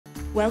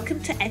Welcome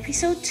to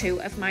episode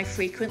 2 of my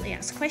frequently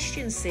asked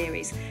questions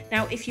series.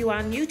 Now, if you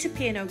are new to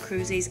P&O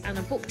Cruises and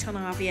are booked on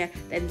Arvia,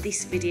 then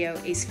this video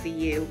is for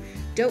you.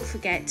 Don't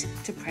forget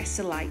to press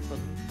the like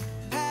button.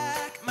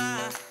 Pack my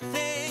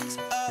things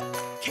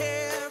up,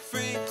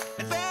 carefree,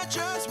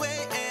 adventures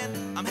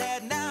waiting. I'm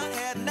heading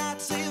out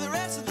to see the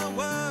rest of the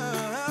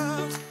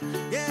world.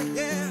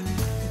 Yeah.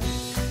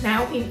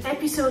 Now, in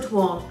episode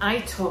 1, I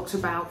talked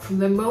about from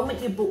the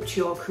moment you booked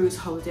your cruise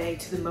holiday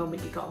to the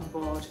moment you got on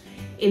board.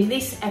 In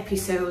this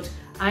episode,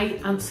 I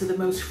answer the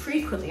most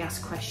frequently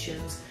asked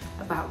questions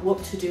about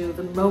what to do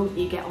the moment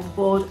you get on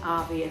board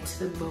Arvia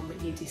to the moment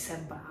you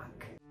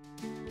disembark.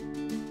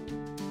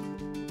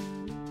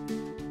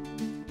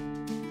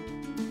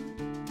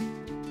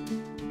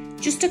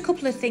 Just a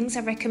couple of things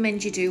I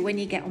recommend you do when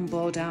you get on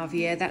board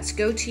Arvia. That's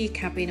go to your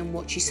cabin and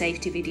watch your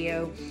safety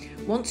video.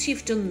 Once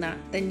you've done that,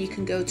 then you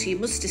can go to your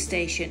muster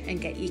station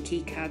and get your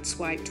key card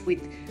swiped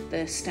with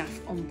the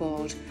staff on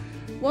board.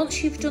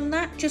 Once you've done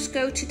that, just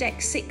go to deck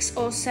 6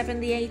 or 7,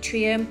 the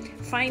atrium,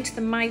 find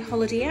the My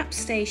Holiday app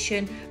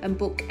station and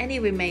book any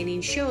remaining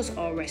shows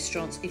or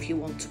restaurants if you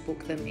want to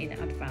book them in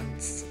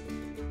advance.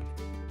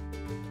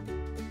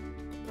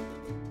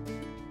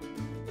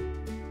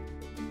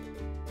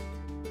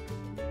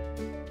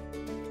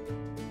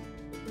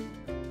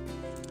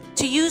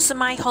 To use the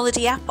My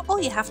Holiday app, all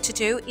you have to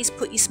do is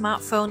put your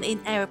smartphone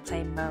in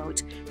aeroplane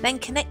mode, then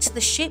connect to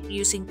the ship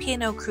using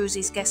P&O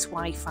Cruises guest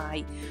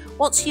Wi-Fi.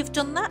 Once you've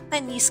done that,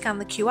 then you scan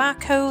the QR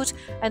code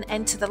and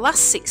enter the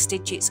last 6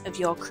 digits of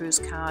your cruise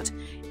card.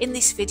 In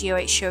this video,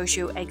 it shows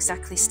you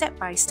exactly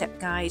step-by-step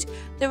guide.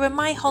 There are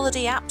My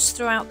Holiday apps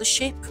throughout the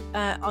ship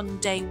on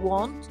day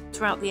 1,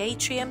 throughout the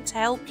atrium to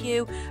help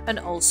you, and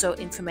also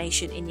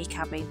information in your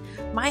cabin.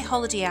 My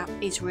Holiday app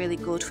is really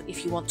good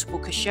if you want to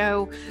book a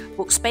show,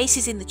 book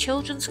spaces in the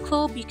children's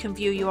club, you can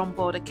view your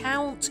onboard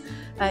account,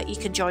 you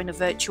can join a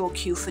virtual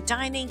queue for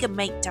dining and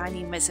make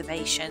dining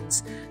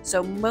reservations.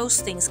 So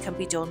most things can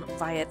be done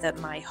via the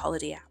My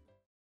Holiday app.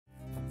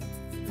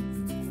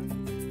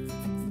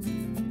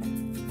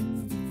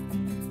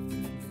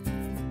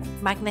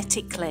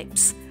 Magnetic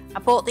clips. I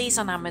bought these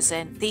on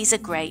Amazon. These are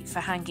great for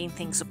hanging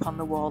things up on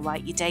the wall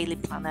like your daily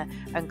planner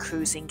and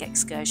cruising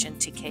excursion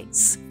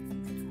tickets.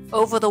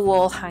 Over the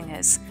wall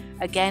hangers.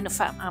 Again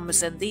from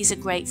Amazon, these are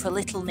great for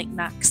little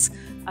knickknacks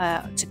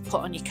to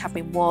put on your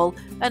cabin wall,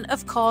 and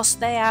of course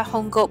they are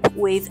hung up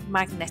with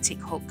magnetic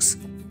hooks.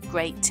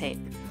 Great tip.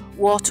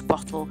 Water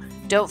bottle.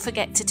 Don't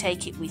forget to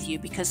take it with you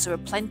because there are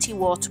plenty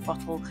water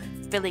bottle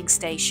filling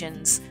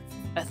stations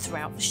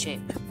throughout the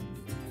ship.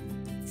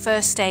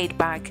 First aid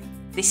bag.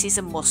 This is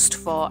a must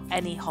for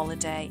any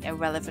holiday,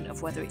 irrelevant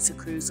of whether it's a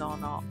cruise or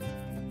not.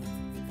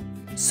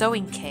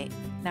 Sewing kit.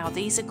 Now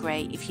these are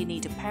great if you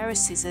need a pair of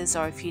scissors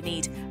or if you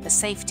need a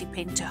safety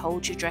pin to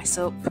hold your dress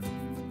up.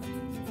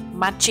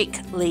 Magic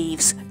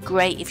leaves.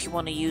 Great if you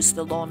want to use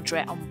the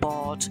laundrette on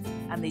board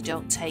and they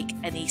don't take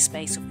any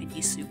space up in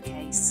your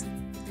suitcase.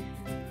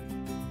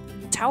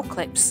 Towel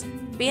clips.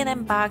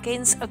 B&M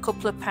bargains, a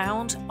couple of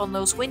 £1. On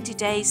those windy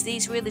days,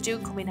 these really do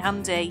come in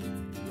handy.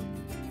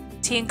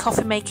 Tea and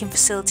coffee making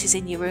facilities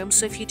in your room,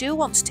 so if you do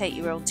want to take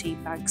your own tea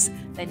bags,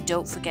 then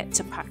don't forget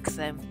to pack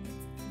them.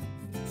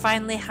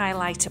 Finally,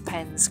 highlighter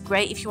pens.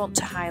 Great if you want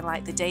to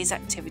highlight the day's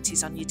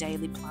activities on your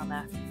daily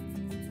planner.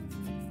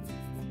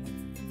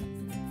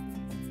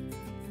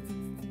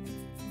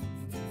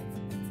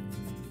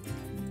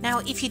 Now,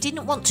 if you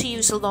didn't want to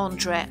use a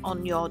laundrette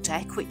on your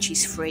deck, which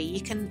is free,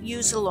 you can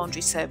use the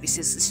laundry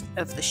services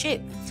of the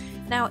ship.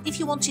 Now, if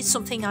you wanted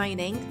something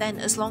ironing, then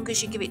as long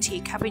as you give it to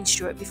your cabin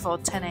steward before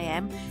 10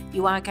 AM,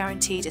 you are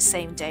guaranteed a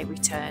same-day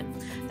return.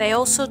 They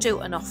also do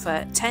an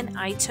offer 10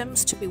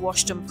 items to be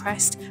washed and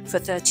pressed for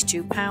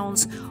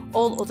 £32.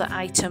 All other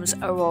items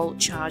are all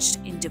charged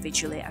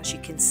individually, as you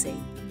can see.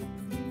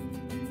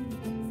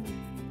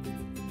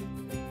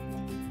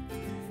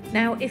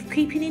 Now, if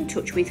keeping in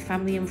touch with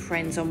family and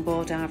friends on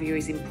board Arvia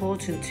is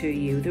important to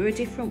you, there are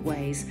different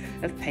ways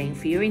of paying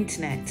for your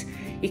internet.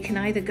 You can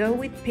either go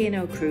with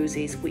P&O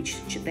Cruises, which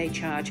they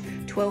charge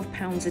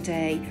 £12 a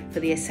day for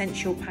the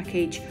Essential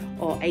package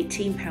or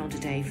 £18 a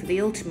day for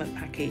the Ultimate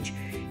package.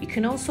 You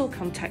can also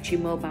contact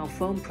your mobile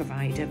phone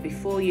provider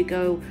before you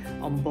go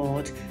on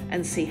board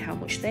and see how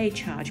much they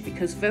charge,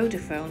 because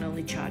Vodafone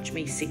only charged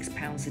me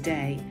 £6 a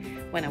day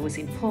when I was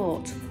in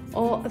port.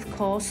 Or of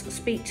course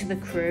speak to the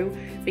crew,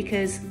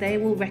 because they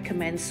will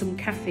recommend some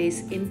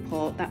cafes in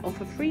port that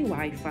offer free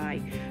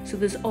Wi-Fi. So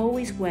there's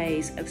always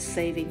ways of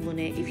saving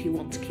money if you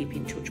want to keep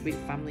in touch with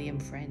family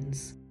and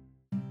friends.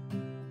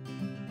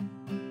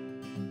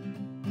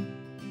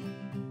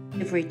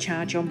 Delivery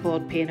charge on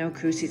board P&O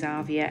Cruises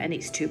Arvia, and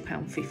it's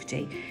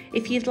 £2.50.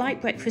 If you'd like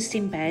breakfast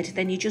in bed,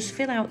 then you just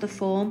fill out the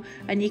form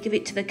and you give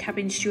it to the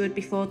cabin steward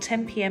before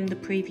 10 PM the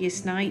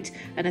previous night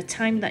and a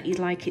time that you'd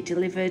like it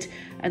delivered,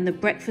 and the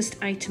breakfast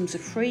items are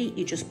free.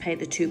 You just pay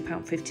the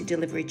 £2.50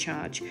 delivery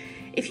charge.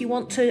 If you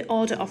want to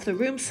order off the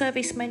room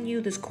service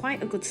menu, there's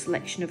quite a good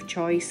selection of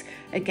choice.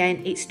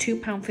 Again, it's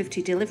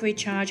 £2.50 delivery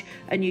charge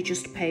and you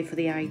just pay for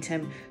the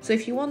item. So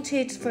if you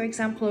wanted, for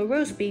example, a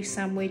roast beef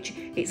sandwich,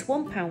 it's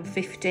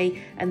 £1.50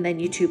 and then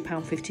your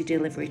 £2.50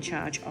 delivery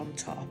charge on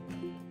top.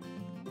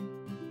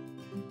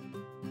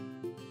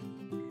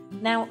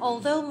 Now,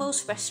 although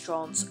most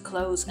restaurants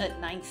close at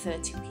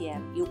 9:30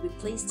 p.m, you'll be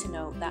pleased to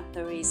know that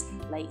there is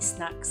late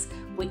snacks,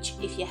 which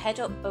if you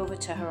head up over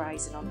to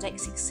Horizon on deck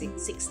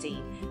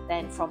 16,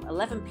 then from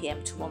 11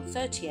 p.m. to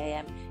 1:30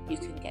 a.m, you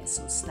can get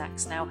some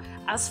snacks. Now,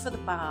 as for the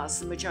bars,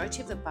 the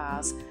majority of the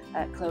bars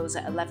close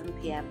at 11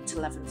 p.m. to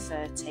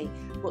 11:30,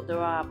 but there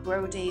are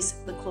Brody's,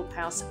 the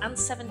Clubhouse and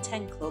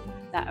 710 Club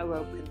that are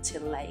open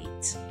till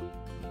late.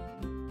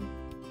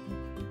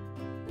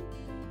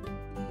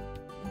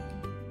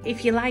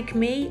 If you're like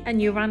me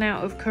and you ran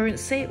out of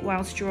currency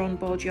whilst you're on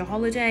board your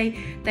holiday,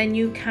 then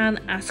you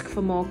can ask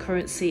for more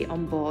currency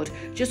on board.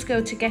 Just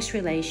go to guest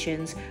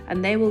relations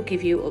and they will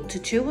give you up to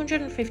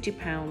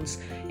 £250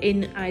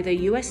 in either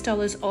US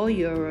dollars or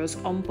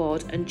euros on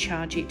board and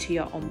charge it to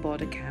your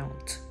onboard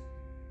account.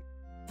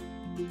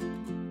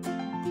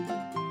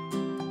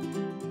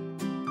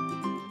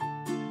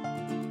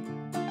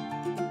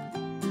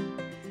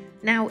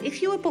 Now,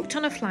 if you are booked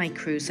on a fly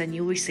cruise, then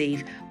you'll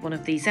receive one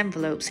of these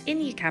envelopes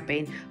in your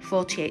cabin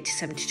 48 to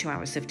 72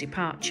 hours of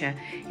departure.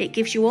 It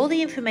gives you all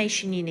the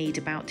information you need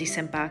about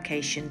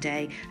disembarkation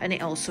day, and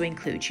it also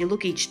includes your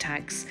luggage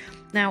tags.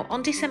 Now,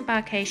 on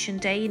disembarkation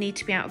day, you need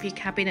to be out of your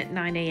cabin at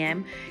 9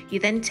 a.m. You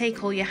then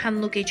take all your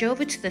hand luggage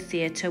over to the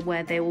theatre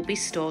where they will be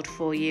stored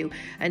for you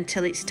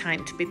until it's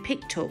time to be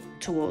picked up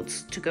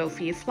to go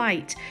for your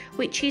flight,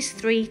 which is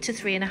 3 to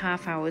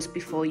 3.5 hours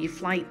before your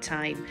flight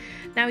time.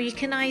 Now, you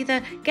can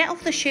either get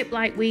off the ship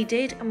like we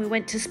did and we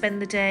went to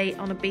spend the day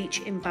on a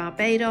beach in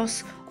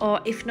Barbados,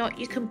 or if not,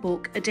 you can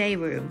book a day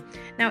room.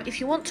 Now,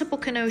 if you want to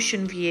book an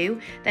ocean view,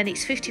 then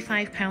it's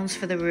 £55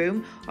 for the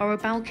room, or a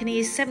balcony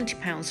is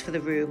 £70 for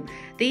the room.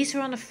 These are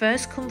on a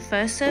first come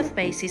first served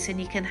basis and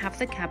you can have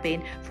the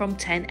cabin from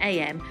 10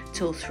 a.m.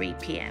 till 3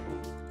 p.m.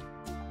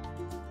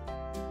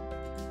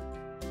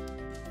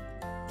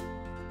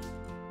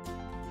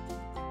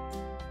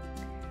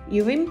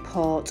 You're in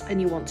port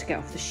and you want to get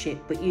off the ship,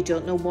 but you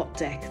don't know what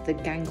deck the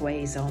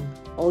gangway is on.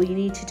 All you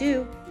need to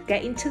do,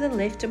 get into the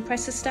lift and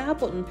press the star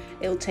button.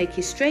 It'll take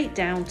you straight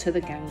down to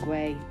the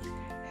gangway.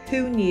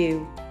 Who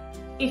knew?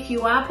 If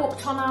you are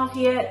booked on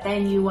Arvia,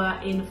 then you are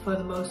in for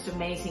the most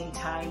amazing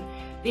time.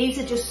 These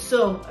are just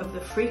some of the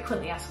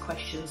frequently asked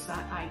questions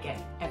that I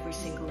get every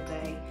single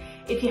day.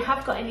 If you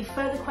have got any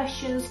further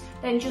questions,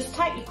 then just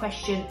type your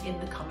question in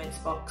the comments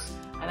box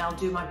and I'll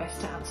do my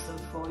best to answer them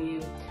for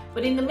you.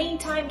 But in the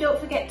meantime, don't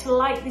forget to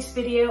like this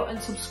video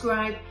and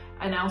subscribe,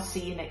 and I'll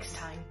see you next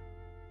time.